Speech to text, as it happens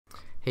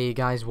Hey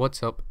guys,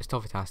 what's up? It's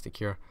Toffeetastic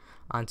here,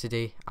 and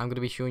today I'm going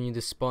to be showing you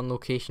the spawn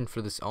location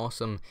for this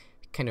awesome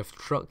kind of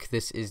truck.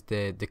 This is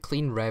the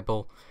Clean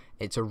Rebel.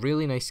 It's a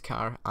really nice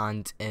car,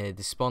 and the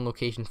spawn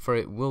location for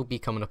it will be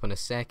coming up in a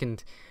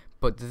second.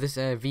 But this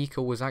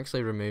vehicle was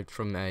actually removed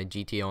from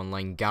GTA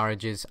Online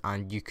garages,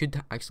 and you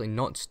could actually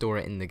not store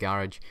it in the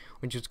garage,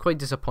 which was quite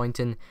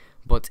disappointing.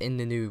 But in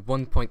the new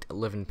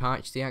 1.11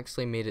 patch, they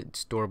actually made it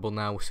storable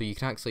now, so you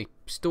can actually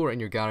store it in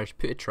your garage,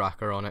 put a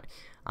tracker on it,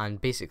 and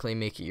basically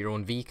make it your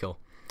own vehicle.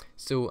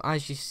 So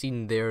as you've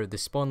seen there, the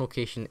spawn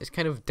location is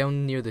kind of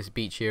down near this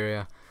beach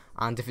area,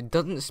 and if it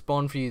doesn't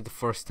spawn for you the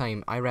first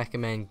time, I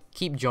recommend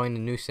keep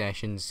joining new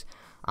sessions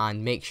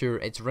and make sure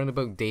it's around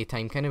about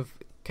daytime, kind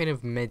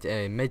of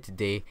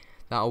midday.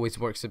 That always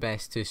works the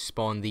best to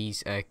spawn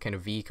these kind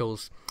of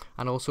vehicles.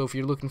 And also, if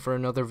you're looking for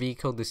another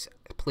vehicle, this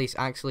place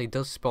actually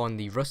does spawn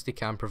the Rusty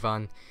camper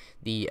van,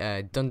 the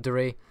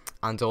Dundee,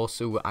 and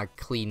also a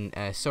clean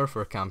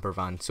surfer camper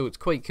van. So it's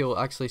quite cool.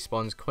 It actually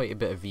spawns quite a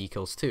bit of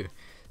vehicles too.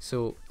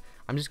 So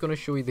I'm just going to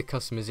show you the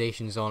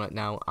customizations on it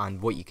now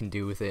and what you can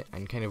do with it,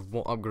 and kind of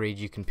what upgrades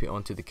you can put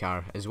onto the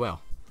car as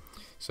well.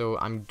 So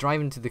I'm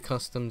driving to the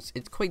customs.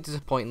 It's quite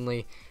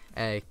disappointingly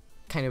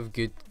kind of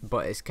good,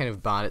 but it's kind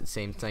of bad at the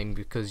same time,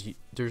 because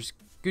there's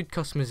good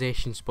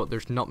customizations, but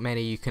there's not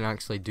many you can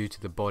actually do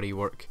to the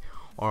bodywork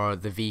or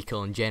the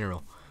vehicle in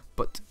general.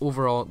 But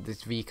overall,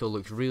 this vehicle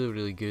looks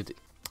really good,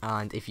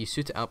 and if you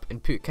suit it up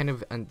and put kind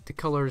of the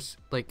colors,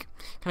 like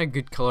kind of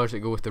good colors that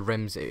go with the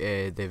rims,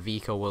 the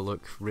vehicle will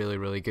look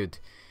really good.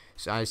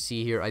 So as you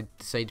see here, I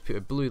decided to put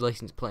a blue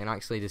license plate and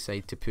actually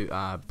decided to put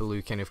a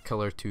blue kind of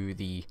color to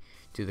the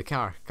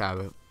car,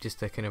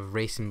 just a kind of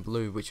racing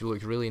blue, which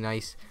looks really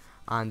nice.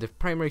 And the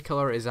primary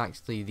color is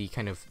actually the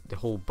kind of the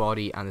whole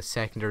body, and the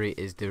secondary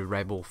is the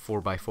Rebel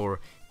 4x4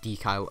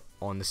 decal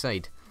on the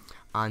side.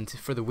 And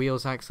for the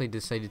wheels, I actually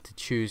decided to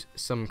choose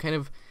some kind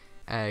of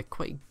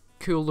quite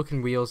cool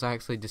looking wheels. I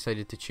actually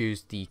decided to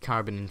choose the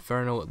Carbon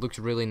Inferno. It looks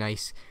really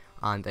nice,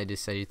 and I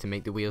decided to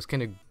make the wheels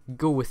kind of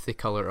go with the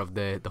color of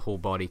the whole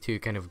body too.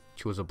 Kind of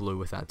chose a blue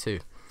with that too.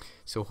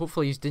 So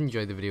hopefully you did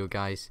enjoy the video,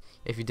 guys.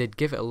 If you did,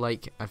 give it a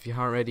like. If you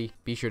aren't already,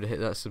 be sure to hit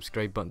that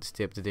subscribe button to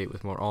stay up to date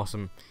with more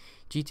awesome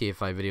GTA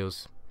 5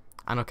 videos,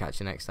 and I'll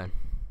catch you next time.